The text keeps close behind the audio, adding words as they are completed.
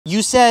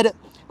You said,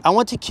 I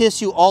want to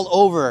kiss you all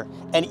over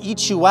and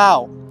eat you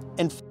out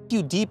and f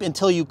you deep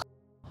until you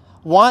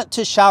want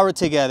to shower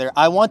together.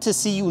 I want to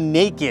see you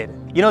naked.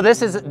 You know,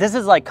 this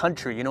is like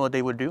country. You know what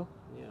they would do?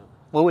 Yeah.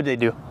 What would they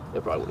do?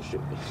 They probably would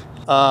shoot me.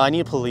 I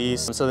need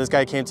police. So this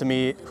guy came to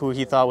me who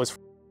he thought was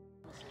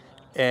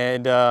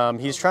and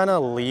he's trying to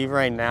leave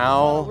right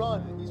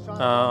now.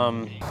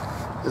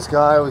 This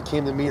guy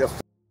came to meet a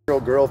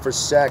year-old girl for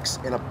sex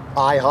in an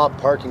IHOP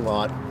parking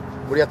lot.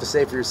 What do you have to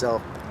say for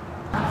yourself?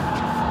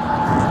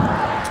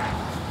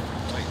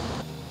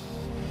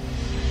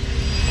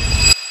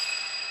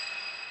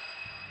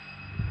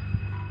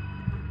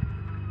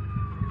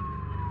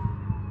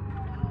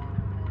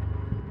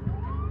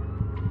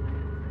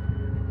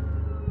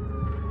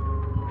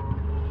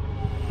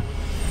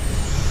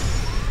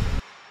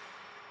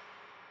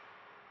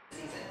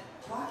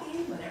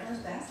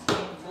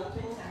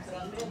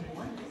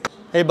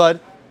 Hey, bud.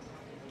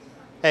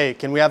 Hey,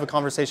 can we have a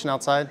conversation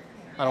outside?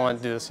 I don't want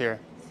to do this here.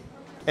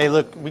 Hey,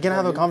 look, we can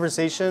have a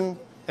conversation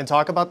and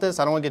talk about this.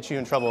 I don't want to get you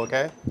in trouble,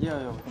 okay?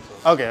 Yeah.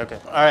 Okay.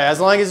 All right, as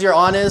long as you're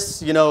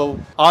honest, you know,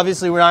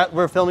 obviously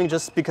we're filming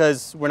just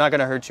because we're not going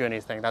to hurt you or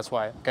anything. That's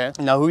why, okay?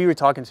 Now, who are you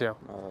talking to?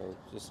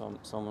 Just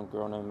some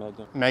girl named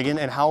Megan. Megan?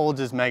 And how old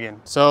is Megan?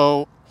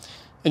 So,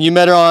 and you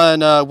met her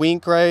on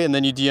Wink, right? And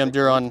then you DM'd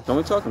her on... Can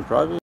we talk in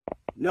private?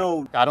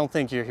 No. I don't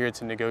think you're here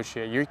to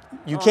negotiate.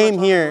 You came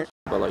here...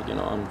 But like, you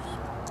know,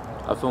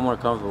 I feel more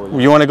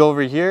comfortable. You want to go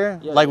over here?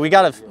 Yeah, like, we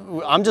gotta...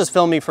 I'm just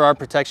filming for our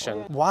protection.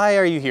 Why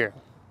are you here?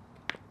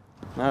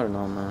 I don't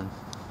know, man.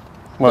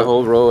 What? The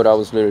whole road, I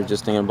was literally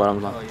just thinking about,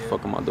 I'm like, what the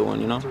fuck am I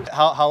doing, you know?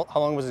 How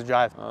long was the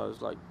drive? It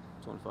was like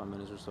 25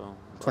 minutes or so.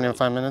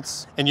 25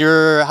 minutes. And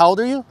you're, how old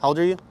are you? How old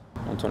are you?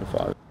 I'm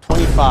 25.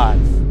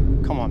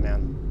 25. Come on,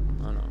 man.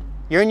 I know.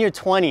 You're in your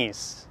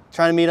 20s,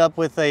 trying to meet up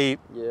with a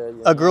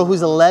girl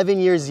who's 11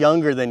 years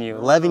younger than you.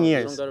 11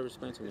 years. You don't gotta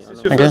explain to me. Is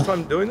this your first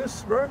time doing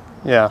this, bro?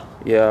 Yeah.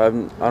 Yeah,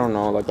 I don't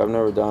know. Like, I've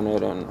never done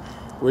it, and...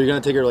 Were you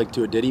gonna take her like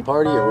to a Diddy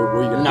party, or what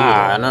were you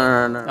gonna do?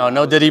 No. Oh,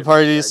 no Diddy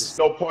parties?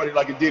 No party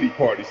like a Diddy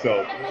party,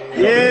 so.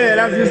 Yeah,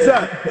 that's what's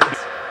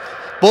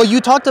up. Well,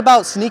 you talked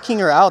about sneaking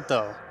her out,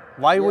 though.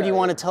 Why would you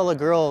want to tell a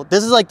girl?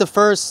 This is like the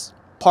first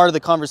part of the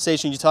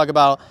conversation. You talk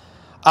about,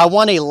 I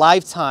want a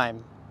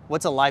lifetime.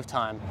 What's a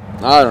lifetime?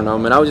 I don't know,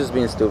 man. I was just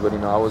being stupid, you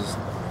know. I was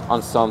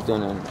on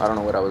something, and I don't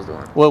know what I was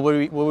doing. What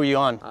were you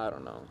on? I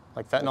don't know.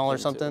 Like fentanyl or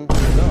something? No,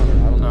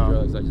 I don't know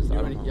drugs. I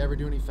don't know. You ever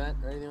do any fent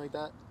or anything like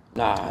that?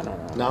 Nah,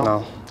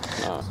 No.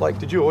 Like,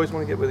 did you always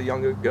want to get with a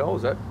younger girl?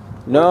 Is that?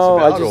 No,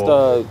 what I it's just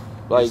about,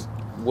 like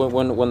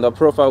when the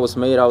profile was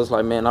made, I was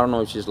like, man, I don't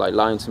know if she's like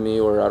lying to me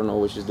or I don't know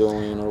what she's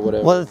doing or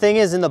whatever. Well, the thing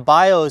is, in the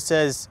bio it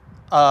says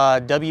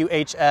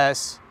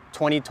WHS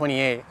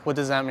 2028. What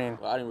does that mean?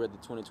 Well, I didn't read the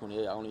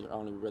 2028. I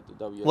only read the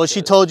W. Well,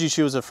 she told you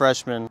she was a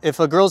freshman. If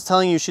a girl's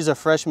telling you she's a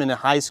freshman in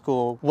high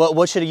school,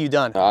 what should have you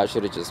done? I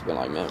should have just been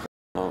like, man,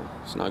 no,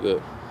 it's not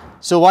good.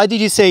 So why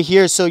did you say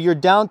here? So you're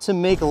down to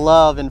make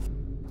love and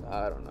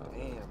I don't know.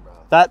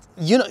 that,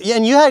 you know,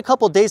 and you had a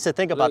couple days to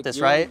think about this,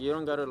 right? You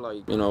don't gotta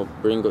like, you know,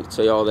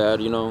 say all that.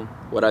 You know,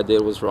 what I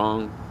did was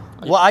wrong.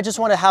 Well, I just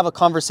want to have a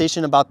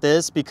conversation about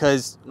this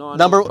because I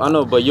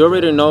know, but you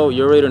already know.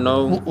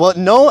 Well,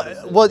 no,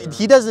 well,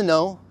 he doesn't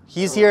know.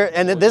 He's here,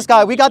 and this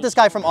guy, we got this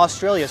guy from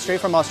Australia, straight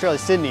from Australia,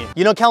 Sydney.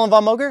 You know Callum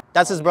Von Moger?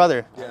 That's his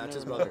brother. Yeah, that's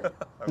his brother.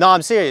 No,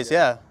 I'm serious,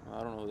 yeah.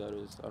 I don't know who that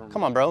is. I don't know.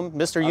 Come on, bro,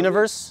 Mr.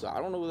 Universe. I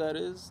don't know who that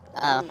is.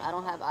 I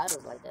don't have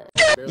idols like that.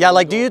 Yeah,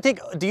 like, do you think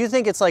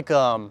it's like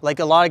a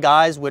lot of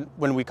guys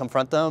when we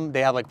confront them,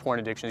 they have like porn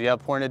addiction? Do you have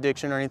porn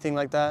addiction or anything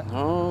like that?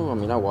 No, I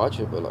mean I watch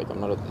it, but like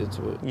I'm not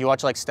into it. You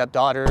watch like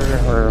Stepdaughter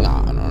or?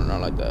 Nah, not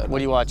like that. What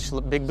do you watch?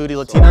 Big booty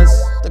Latinas?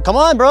 Come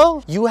on,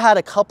 bro. You had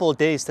a couple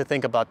days to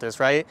think about this,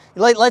 right?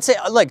 Like, let's say,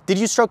 like, did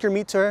you stroke your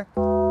meat to her?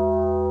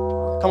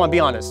 Come on,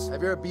 be honest.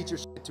 Have you ever beat your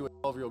shit to a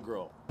 12-year-old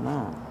girl?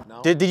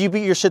 No. Did you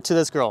beat your shit to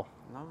this girl?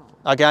 No.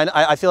 Okay,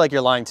 I feel like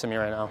you're lying to me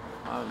right now.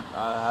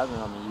 I haven't.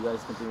 I mean, you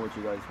guys can think what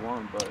you guys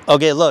want, but...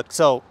 Okay, look,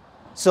 so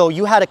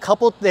you had a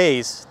couple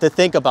days to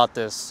think about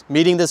this,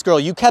 meeting this girl.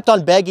 You kept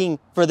on begging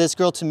for this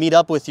girl to meet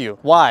up with you.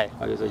 Why?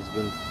 I guess I just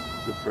been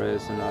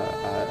depressed and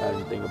I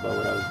didn't think about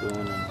what I was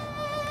doing.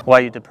 And Why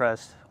are you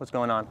depressed? What's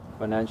going on?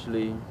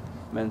 financially,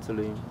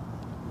 mentally,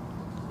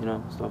 you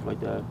know, stuff like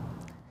that.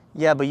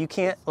 Yeah, but you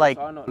can't, like...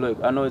 I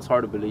know it's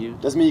hard to believe.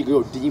 Doesn't mean you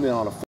go demon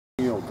on a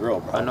 14-year-old girl,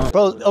 bro. I know.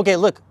 Bro, okay,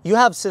 look, you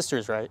have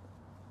sisters, right?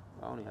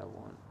 I only have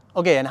one.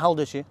 Okay, and how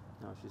old is she?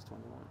 No, she's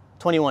 21.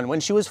 21.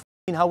 When she was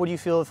 14, how would you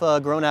feel if a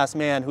grown-ass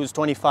man who's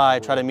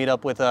 25 tried to meet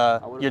up with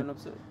I would have been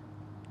upset.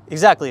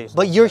 Exactly,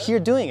 but you're here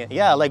doing it.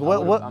 Yeah, like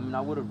what? I mean,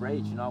 I would have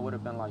raged, you know. I would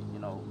have been like, you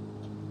know,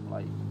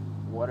 like,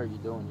 what are you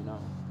doing, you know?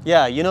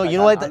 Yeah, you know, like, you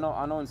know what?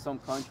 I know in some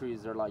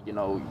countries they're like, you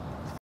know,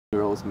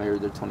 year-olds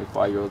married their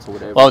 25-year-olds or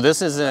whatever. Oh,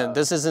 this isn't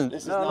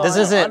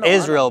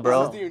Israel,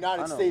 bro. This is the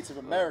United States of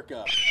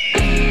America.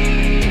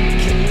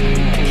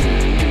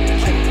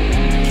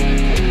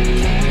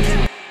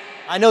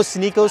 I know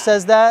Sneeko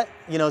says that,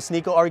 you know,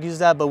 Sneeko argues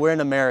that, but we're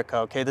in America,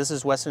 okay? This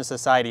is Western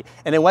society.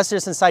 And in Western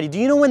society, do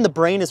you know when the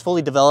brain is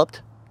fully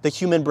developed? The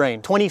human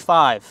brain,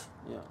 25.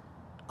 Yeah.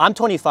 I'm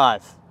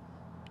 25.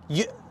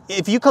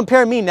 If you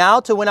compare me now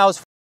to when I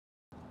was,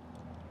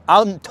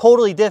 I'm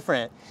totally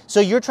different. So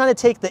you're trying to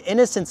take the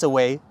innocence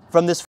away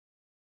from this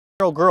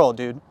girl,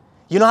 dude.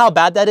 You know how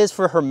bad that is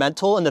for her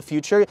mental in the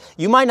future?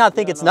 You might not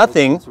think it's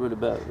nothing. It's really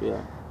bad,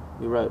 yeah.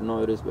 You're right,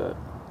 no, it is bad.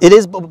 It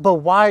is, but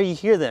why are you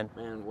here then?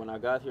 Man, when I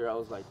got here, I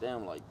was like,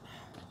 damn, like,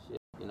 shit,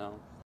 you know.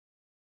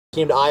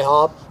 Came to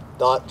IHOP,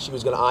 thought she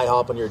was gonna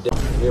IHOP on your dick.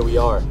 Here we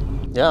are.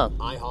 Yeah.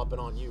 IHOPing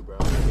on you, bro.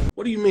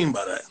 What do you mean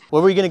by that?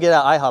 What were you gonna get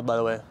at IHOP, by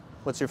the way?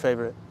 What's your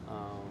favorite?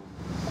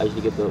 I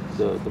usually get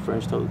the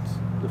French toast.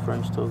 The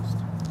French toast.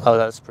 Oh,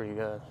 that's pretty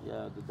good.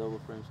 Yeah, the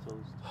double French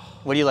toast.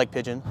 What do you like,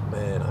 Pigeon?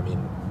 Man, I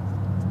mean,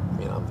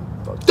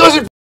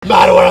 doesn't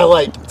matter what I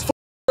like. It's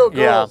girls.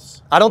 Yeah.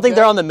 I don't think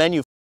they're on the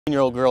menu,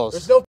 year-old girls.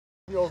 There's no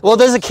year-old Well,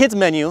 there's a kids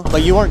menu,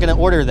 but you weren't gonna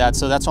order that,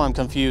 so that's why I'm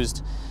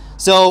confused.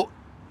 So,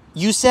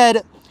 you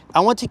said,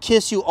 I want to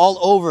kiss you all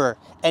over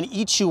and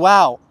eat you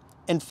out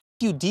and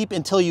you deep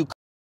until you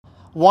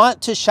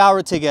want to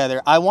shower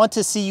together. I want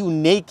to see you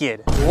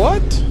naked.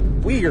 What?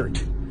 Weird.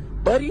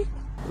 Buddy?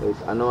 Look,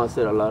 I know I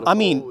said a lot of I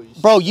mean,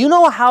 bro, you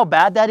know how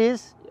bad that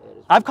is?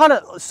 I've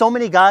caught so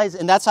many guys,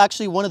 and that's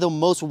actually one of the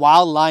most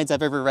wild lines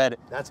I've ever read.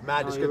 That's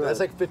mad descriptive. That's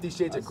like 50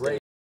 Shades of Grey.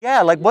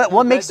 Yeah, like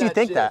what makes you that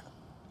think shit. that?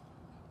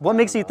 What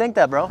makes you think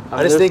that, bro?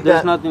 I just think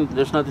there's nothing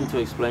to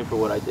explain for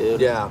what I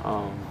did.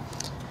 Yeah.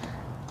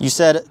 You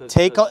said,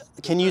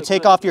 can you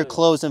take off your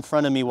clothes in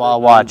front of me while I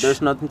watch?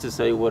 There's nothing to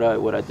say what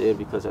I did,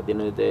 because at the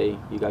end of the day,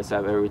 you guys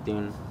have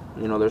everything.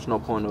 You know, there's no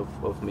point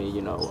of me,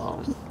 you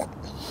know,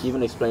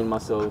 even explaining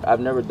myself. I've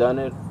never done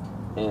it,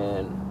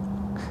 and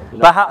you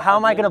know, But how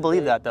am I gonna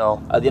believe that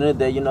though? At the end of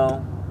the day, you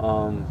know,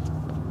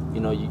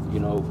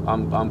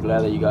 I'm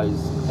glad that you guys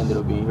ended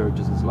up being here,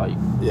 just as like,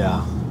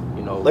 Yeah.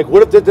 you know, Like,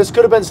 what if this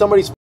could have been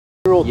somebody's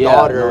year-old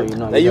daughter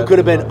that you could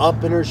have been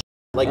up in her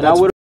like and that's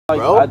I would like,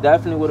 bro. I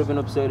definitely would have been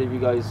upset if you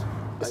guys.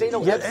 This ain't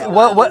no Yeah, website.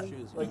 what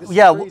Like, this is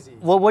yeah, crazy.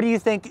 well, what do you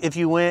think if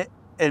you went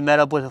and met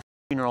up with a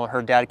funeral,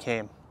 her dad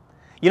came?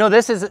 You know,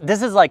 this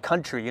is like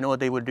country. You know what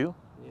they would do?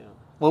 Yeah,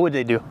 What would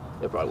they do?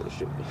 they probably would have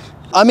shot me.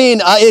 I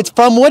mean, it's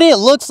from what it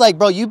looks like,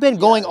 bro. You've been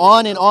going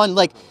on and on.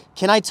 Like,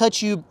 can I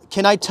touch you?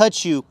 Can I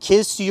touch you?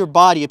 Kiss your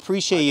body.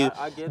 Appreciate you.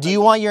 I get Do that.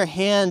 you want your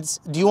hands?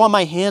 Do you want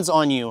my hands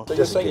on you? So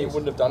you're saying you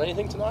wouldn't have done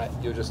anything tonight?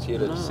 You're just here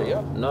to see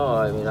her? No,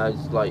 I mean, I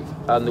just like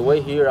on the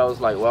way here, I was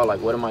like, well,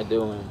 like, what am I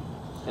doing?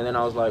 And then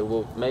I was like,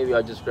 well, maybe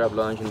I just grab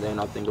lunch and then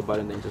I'll think about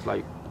it and then just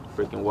like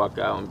freaking walk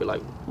out and be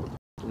like,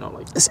 you know,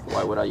 like,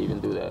 why would I even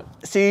do that?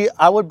 See,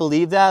 I would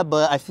believe that,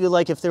 but I feel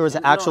like if there was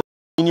an actual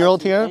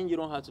 15-year-old here. And you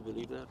don't have to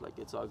believe that. Like,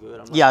 it's all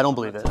good. Yeah, I don't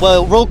believe it.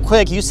 Well, real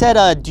quick, you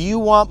said, do you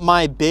want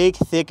my big,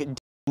 thick d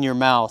in your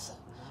mouth?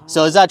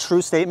 So is that a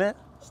true statement?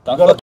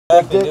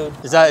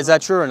 Is that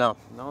true or no?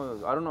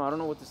 No, I don't know. I don't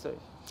know what to say.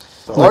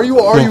 Are you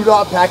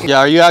not packing? Yeah,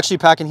 are you actually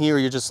packing here or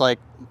you're just like,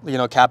 you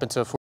know, capping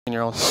to a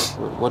 14-year-old?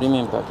 What do you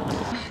mean packing?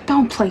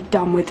 Don't play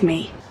dumb with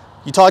me.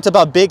 You talked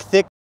about big,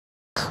 thick.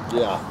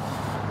 Yeah.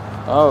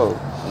 Oh,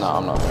 no,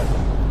 I'm not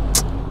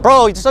packing.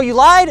 Bro, so you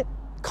lied?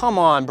 Come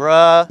on,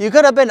 bruh. You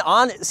could have been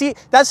honest. See,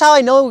 that's how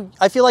I know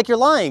I feel like you're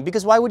lying,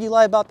 because why would you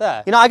lie about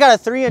that? You know, I got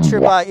a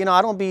 3-incher, but, you know,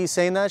 I don't be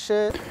saying that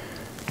shit.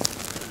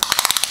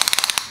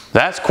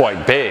 That's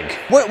quite big.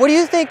 What do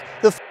you think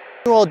the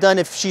 14-year-old done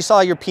if she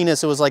saw your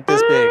penis, it was like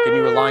this big, and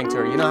you were lying to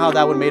her? You know how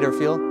that would made her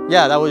feel?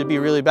 Yeah, that would be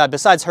really bad.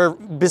 Besides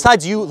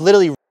you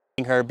literally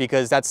raping her,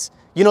 because that's,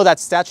 you know,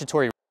 that's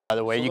statutory, by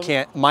the way. You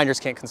can't, minors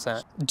can't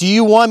consent. Do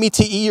you want me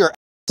to eat your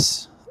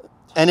ass?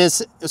 And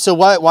so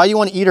why you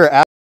want to eat her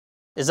ass?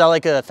 Is that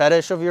like a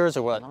fetish of yours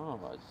or what? No,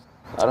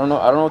 I don't know.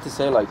 I don't know what to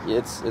say. Like,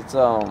 it's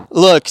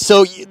Look,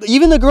 so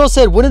even the girl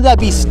said, wouldn't that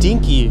be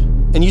stinky?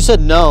 And you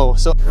said no,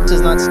 so it's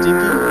not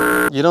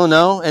stinky? You don't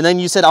know? And then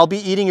you said, I'll be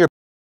eating your.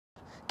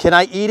 Can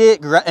I eat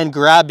it and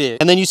grab it?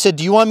 And then you said,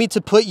 do you want me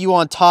to put you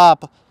on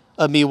top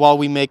of me while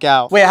we make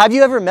out? Wait, have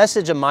you ever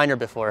messaged a minor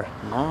before?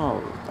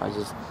 no, I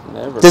just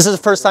never. This is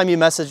the first time you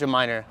messaged a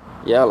minor.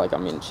 Yeah, like, I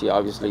mean, she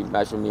obviously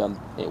matched with me on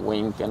a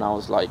wink, and I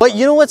was like. But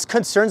you know what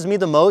concerns me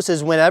the most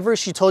is whenever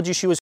she told you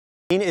she was,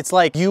 it's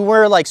like you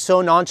were like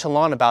so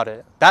nonchalant about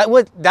it.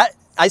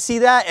 I see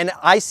that, and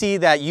I see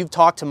that you've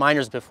talked to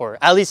minors before,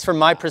 at least from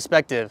my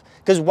perspective.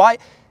 Because why,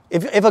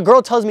 if a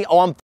girl tells me, oh,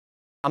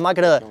 I'm not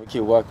gonna. We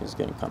keep walking, it's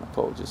getting kind of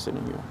cold just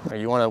sitting here.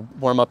 You want to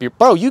warm up your,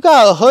 bro? You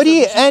got a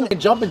hoodie and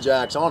Jumping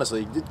jacks,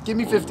 honestly. Give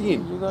me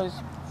 15. You guys.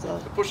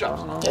 Push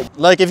ups.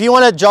 like if you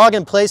want to jog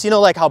in place, you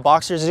know, like how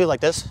boxers do, like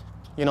this.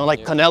 You know,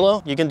 like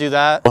Canelo, you can do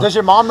that. Does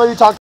your mom know you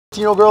talk to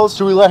Latino girls?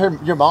 Should we let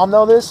your mom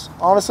know this,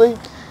 honestly?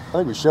 I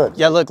think we should.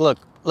 Yeah, look.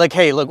 Like,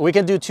 hey, look, we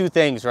can do two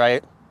things,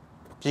 right?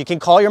 You can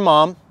call your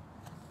mom.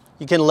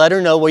 You can let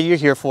her know what you're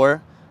here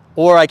for.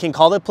 Or I can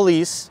call the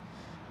police,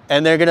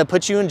 and they're going to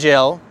put you in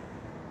jail.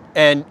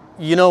 And,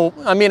 you know,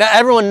 I mean,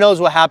 everyone knows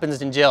what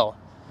happens in jail.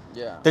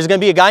 Yeah. There's going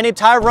to be a guy named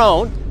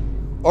Tyrone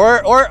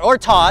or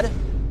Todd,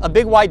 a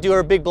big white dude or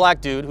a big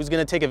black dude who's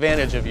going to take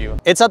advantage of you.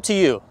 It's up to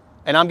you.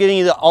 And I'm giving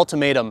you the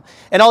ultimatum.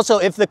 And also,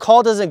 if the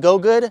call doesn't go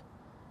good,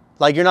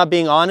 like you're not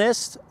being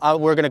honest,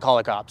 we're going to call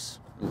the cops.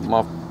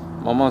 My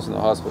My mom's in the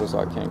hospital, so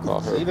I can't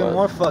call her. Even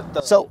more fucked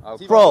up. So, I'll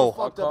bro,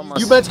 call my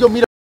You meant to go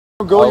meet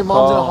a girl, your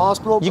mom's in a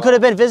hospital? you could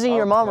have been visiting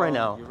your mom right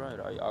now. You're right.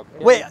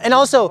 Wait, and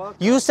also,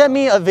 you sent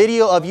me a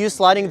video of you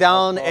sliding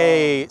down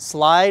a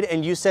slide,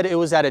 and you said it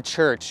was at a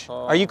church.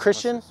 Are you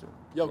Christian?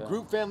 Yo,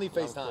 group family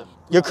FaceTime.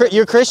 You're Christian?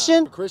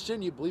 You're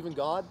Christian? You believe in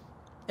God?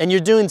 And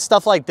you're doing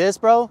stuff like this,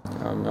 bro?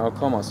 I'll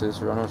call my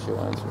sister. I know she'll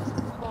answer.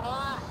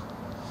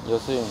 Yo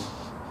sí.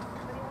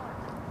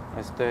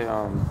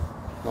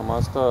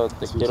 Nomás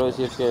te quiero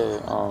decir que,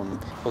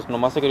 pues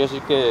nomás te quería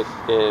decir que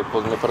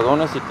pues me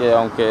perdones y que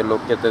aunque lo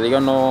que te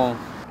diga no.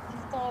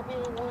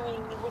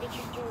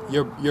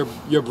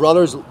 Your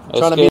brother's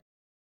trying to meet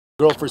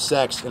a girl for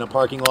sex in a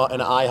parking lot, in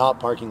an IHOP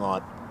parking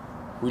lot.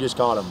 We just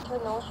caught him.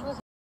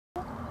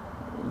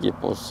 Y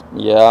pues,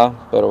 yeah,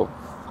 pero.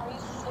 Are you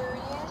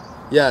serious?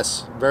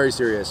 Yes, very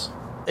serious.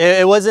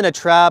 It wasn't a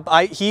trap.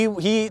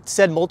 He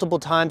said multiple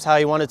times how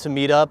he wanted to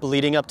meet up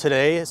leading up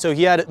today. So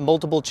he had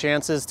multiple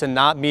chances to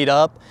not meet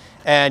up,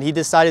 and he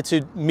decided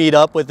to meet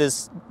up with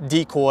this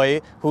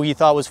decoy who he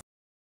thought was.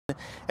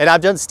 And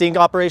I've done sting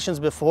operations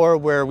before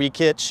where we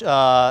catch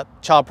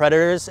child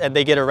predators and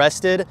they get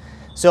arrested.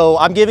 So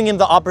I'm giving him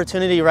the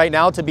opportunity right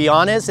now to be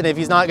honest, and if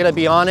he's not gonna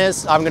be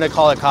honest, I'm gonna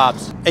call the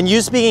cops. And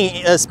you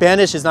speaking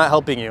Spanish is not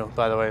helping you,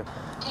 by the way.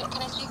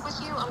 Can I speak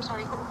with you? I'm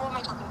sorry, who am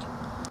I talking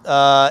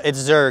to? It's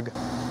Zerg.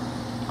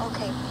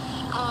 Okay.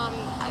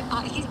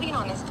 He's being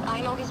honest. I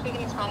know he's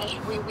speaking in Spanish.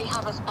 We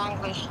have a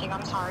Spanglish thing.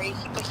 I'm sorry,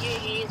 but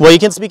he is. Well, you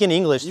can speak in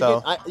English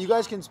though. You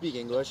guys can speak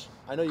English.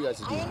 I know you guys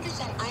can. I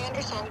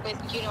understand,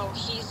 but you know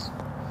he's.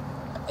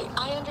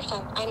 I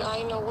understand.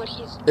 I know what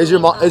he's. Is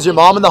your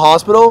mom in the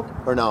hospital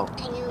or no?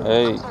 Can you?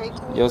 Hey, I'm sorry,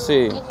 can yo you,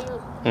 sí.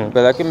 Can you,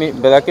 ¿Verdad que mi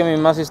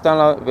mamá sí está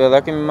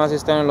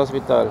en el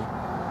hospital?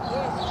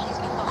 yes, he's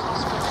in the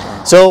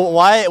hospital. So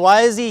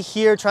why is he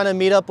here trying to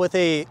meet up with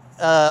a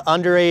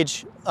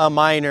underage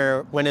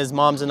minor when his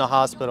mom's in the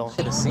hospital?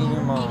 I don't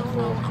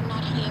know. I'm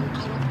not him.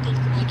 I don't think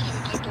like him.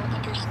 I don't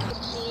understand.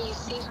 Did he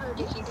see her?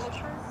 Did he touch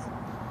her?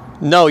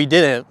 No, he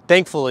didn't,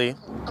 thankfully.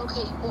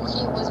 Okay, well,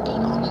 he was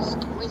being honest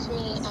with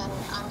me, and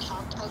I'm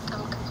shocked.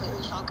 I'm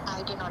completely shocked.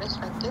 I did not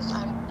expect this.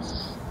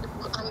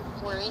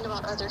 I'm worrying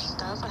about other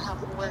stuff. I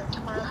have work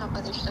tomorrow. I have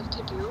other stuff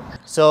to do.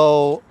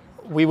 So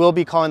we will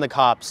be calling the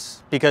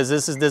cops because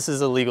this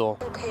is illegal.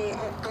 Okay,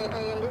 I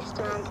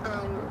understand.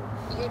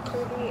 You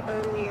told me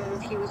earlier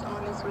if he was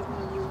honest with me,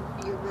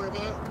 you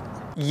wouldn't.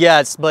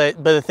 Yes,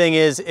 but the thing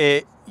is,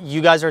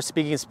 you guys are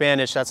speaking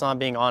Spanish. That's not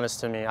being honest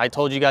to me. I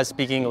told you guys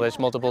speak English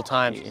multiple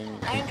times.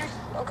 I understand.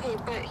 Okay,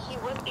 but he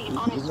was being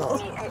honest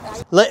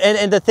with me.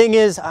 And the thing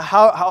is,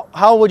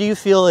 how would you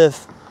feel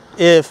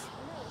if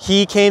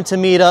he came to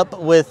meet up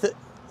with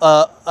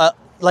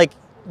like?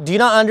 Do you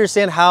not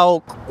understand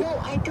how? No,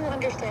 I do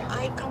understand.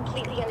 I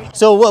completely understand.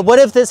 So what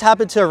if this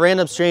happened to a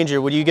random stranger?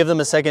 Would you give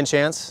them a second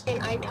chance?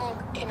 Can I talk?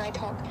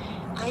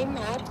 I'm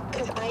mad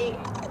because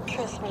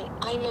trust me,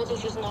 I know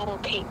this is not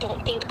okay.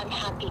 Don't think I'm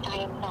happy. I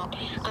am not.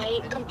 I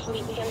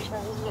completely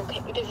understand this is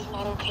okay. This is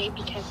not okay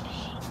because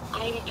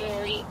I'm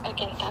very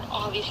against that.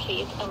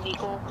 Obviously, it's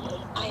illegal.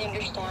 I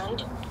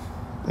understand.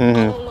 I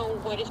don't know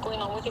what is going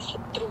on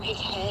through his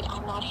head.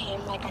 I'm not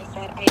him, like I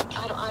said.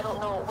 I don't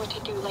know what to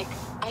do. Like,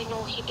 I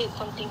know he did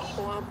something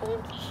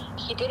horrible.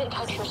 He didn't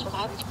touch her, so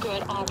that's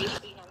good,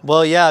 obviously.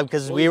 Well, yeah,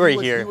 because we were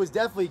here. He was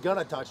definitely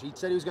gonna touch her. He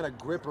said he was gonna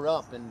grip her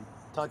up and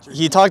touch her.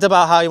 He talked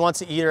about how he wants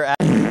to eat her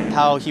ass,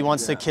 how he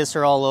wants to kiss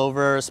her all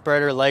over,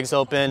 spread her legs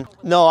open.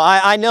 No,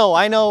 I know.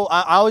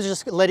 I was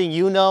just letting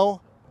you know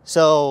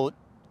so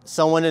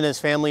someone in his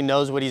family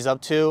knows what he's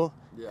up to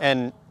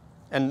and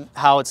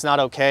how it's not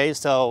okay.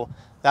 So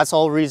that's the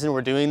whole reason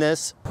we're doing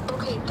this.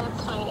 Okay,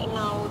 that's fine. And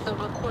now the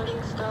recording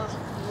stuff,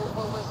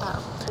 what was that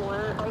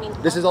for? I mean,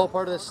 This is all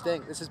part of this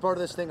sting. This is part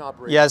of this sting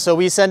operation. Yeah, so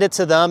we send it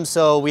to them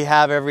so we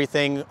have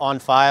everything on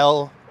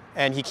file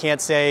and he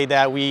can't say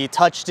that we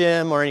touched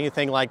him or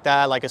anything like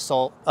that, like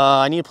assault.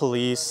 I need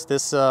police.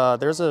 There's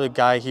a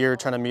guy here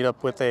trying to meet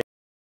up with a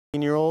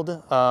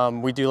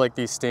 18-year-old. We do like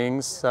these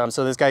stings.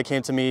 So this guy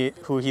came to me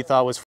who he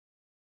thought was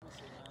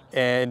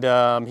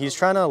and he's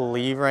trying to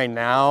leave right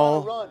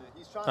now.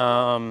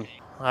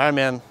 All right,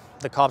 man,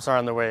 the cops are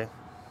on their way.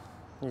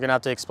 You're gonna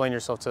have to explain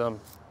yourself to them.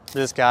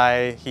 This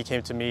guy, he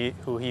came to meet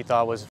who he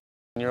thought was a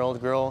 18-year-old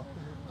girl.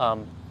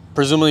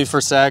 Presumably for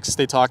sex,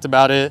 they talked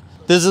about it.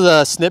 This is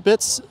the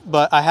snippets,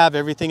 but I have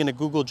everything in a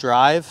Google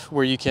Drive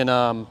where you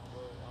can,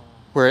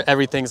 where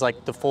everything's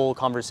like the full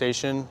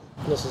conversation.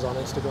 This is on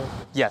Instagram?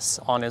 Yes,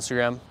 on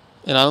Instagram.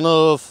 And I don't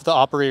know if the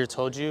operator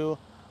told you,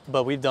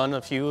 but we've done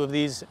a few of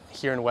these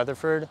here in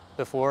Weatherford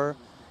before,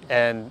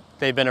 and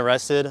they've been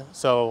arrested.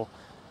 So,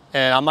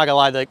 and I'm not gonna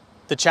lie,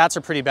 the chats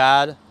are pretty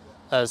bad.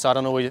 So I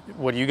don't know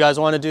what you guys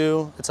want to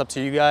do. It's up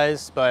to you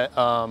guys, but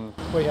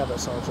We have a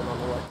sergeant on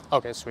the way.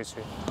 okay, sweet.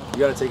 You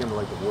gotta take him to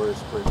like the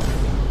worst prison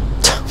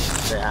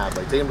they have.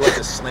 Like take him to like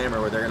the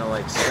slammer where they're gonna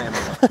like slam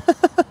him.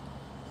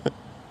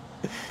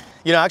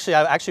 You know, actually,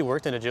 I've actually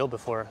worked in a jail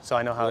before, so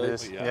I know how it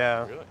is.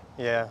 Yeah. Really?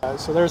 Yeah.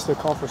 So there's the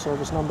call for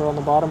service number on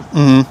the bottom.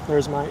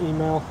 There's my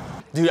email.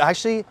 Dude,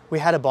 actually, we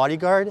had a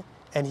bodyguard,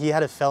 and he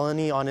had a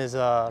felony on his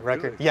record.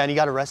 Really? Yeah, and he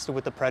got arrested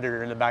with the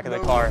Predator in the back of the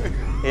car.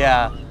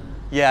 Yeah,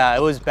 yeah,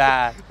 it was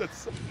bad.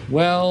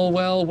 Well,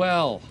 well,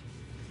 well.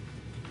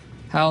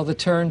 How the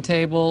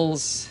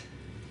turntables.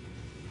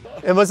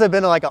 It must have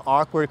been like an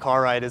awkward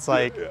car ride. It's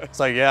like,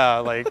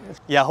 yeah,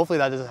 hopefully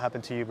that doesn't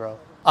happen to you, bro.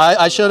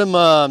 I showed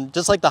him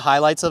just like the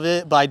highlights of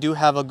it, but I do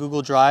have a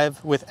Google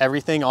Drive with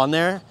everything on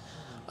there.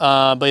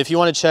 But if you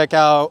want to check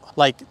out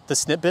like the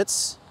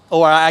snippets,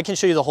 or I can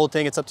show you the whole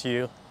thing, it's up to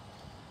you.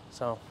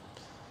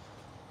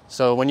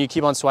 So when you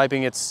keep on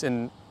swiping, it's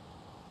in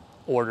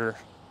order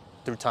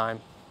through time.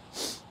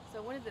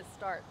 So when did this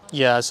start?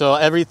 Yeah, so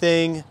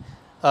everything,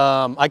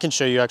 I can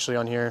show you actually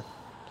on here.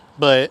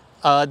 But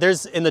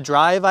there's, in the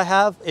drive I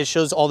have, it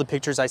shows all the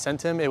pictures I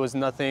sent him. It was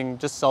nothing,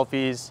 just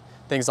selfies,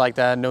 things like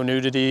that, no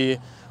nudity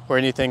or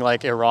anything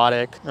like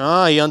erotic.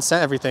 He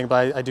unsent everything,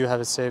 but I do have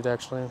it saved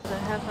actually. Does it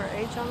have her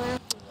age on there?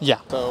 Yeah.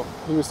 So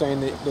he was saying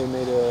that they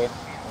made a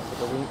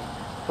link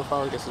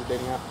profile, I guess his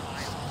dating app.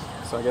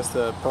 So I guess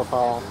the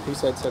profile, he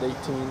said 18,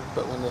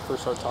 but when they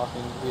first started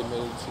talking, he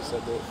admitted, he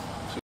said that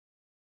she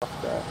was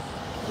off that.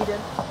 He did?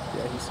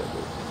 Yeah, he said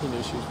that he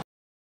knew she was.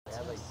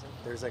 Yeah, like,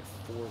 there's like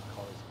 4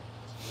 cars.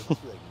 There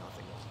must be like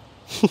nothing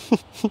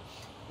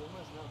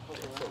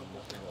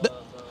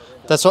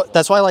else.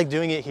 That's why I like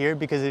doing it here,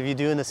 because if you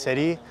do in the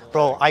city,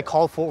 bro, I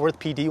called Fort Worth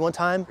PD one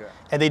time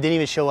and they didn't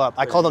even show up.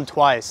 I called them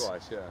twice.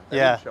 Yeah. They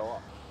Yeah. didn't show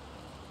up.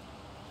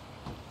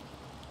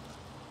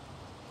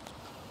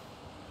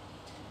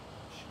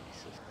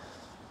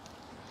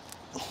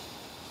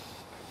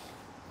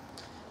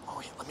 Oh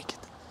wait, let me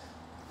get that.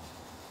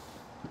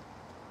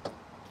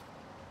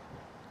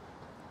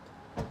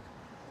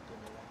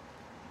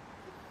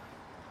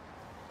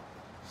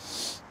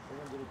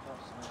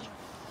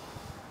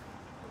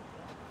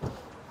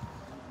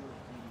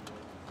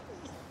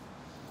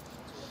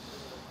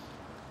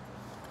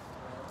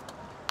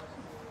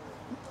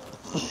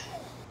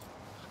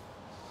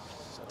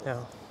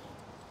 Yeah.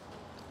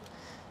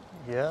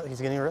 Yeah,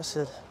 he's getting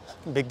arrested.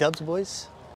 Big dubs, boys.